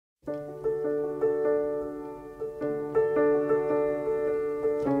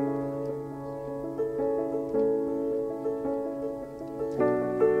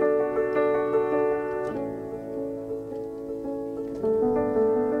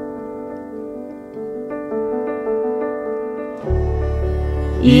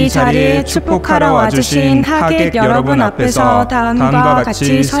이 자리에 축복하러 와주신 하객 여러분 앞에서 다음과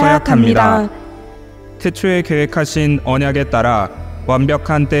같이 서약합니다. 태초에 계획하신 언약에 따라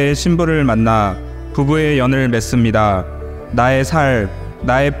완벽한 때에 신부를 만나 부부의 연을 맺습니다. 나의 살,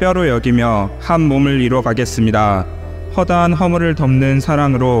 나의 뼈로 여기며 한 몸을 이뤄 가겠습니다. 허다한 허물을 덮는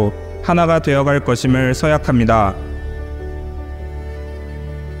사랑으로 하나가 되어갈 것임을 서약합니다.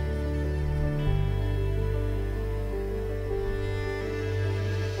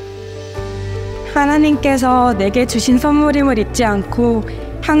 하나님께서 내게 주신 선물임을 잊지 않고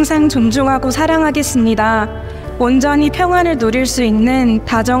항상 존중하고 사랑하겠습니다. 온전히 평안을 누릴 수 있는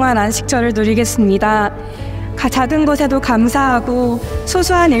다정한 안식처를 누리겠습니다. 작은 것에도 감사하고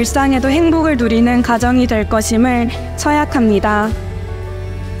소소한 일상에도 행복을 누리는 가정이 될 것임을 서약합니다.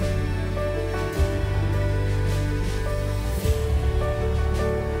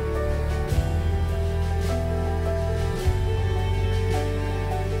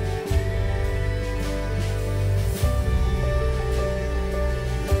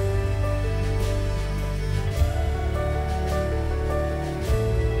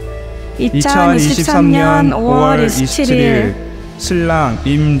 (2023년 5월 27일) 신랑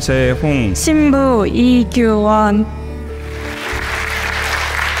임재홍, 신부 이규원.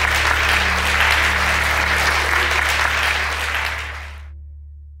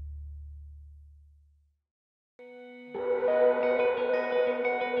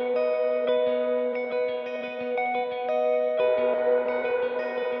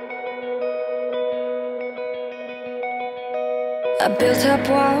 I built up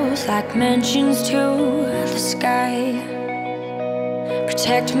walls like mansions to the sky.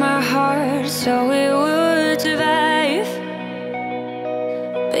 Protect my heart so it would survive.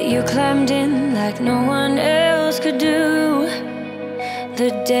 But you climbed in like no one else could do. The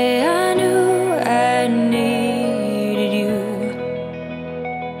day I knew I needed you,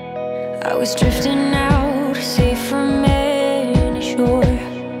 I was drifting out, safe from any shore.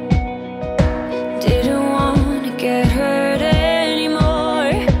 Didn't want to get hurt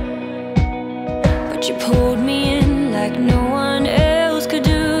anymore, but you pulled me in like no one else could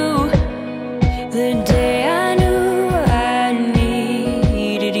do. The day I knew I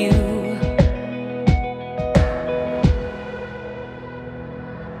needed you.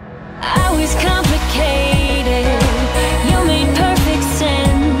 I was complicated, you made perfect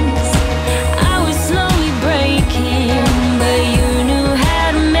sense. I was slowly breaking, but you knew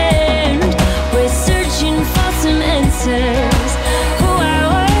how to mend. We're searching for some answers, who I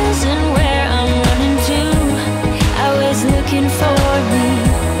was and where I'm running to. I was looking for me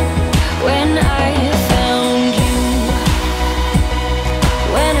when I found you.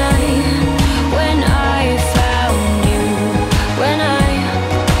 When I found you. When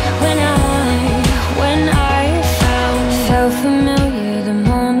I found. Felt familiar the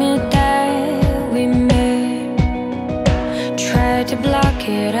moment that we met. Tried to block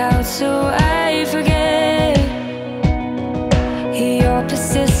it out so I forget. Your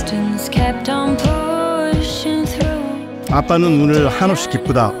persistence kept on pushing through. 아빠는 오늘 한없이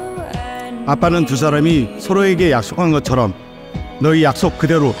기쁘다. 아빠는 두 사람이 서로에게 약속한 것처럼 너희 약속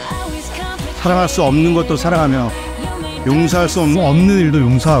그대로 사랑할 수 없는 것도 사랑하며 용서할 수 없는 일도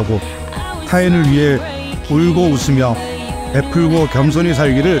용서하고 타인을 위해 울고 웃으며 베풀고 겸손히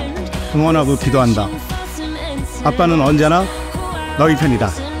살기를 응원하고 기도한다. 아빠는 언제나 너희 편이다.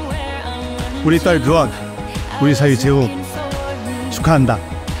 우리 딸 규원, 우리 사위 재호 축하한다.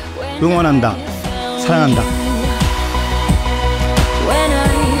 응원한다. 사랑한다.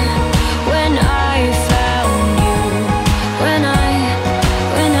 When I found you. When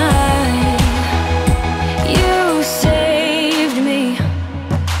you saved me,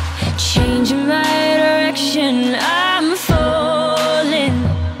 changing my direction. I'm falling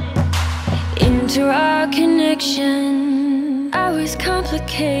into our connection. I was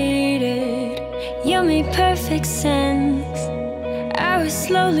complicated, you made perfect sense. I was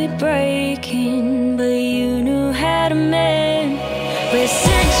slowly breaking, but you knew how to mend. We're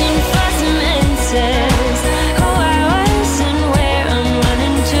searching for some answers.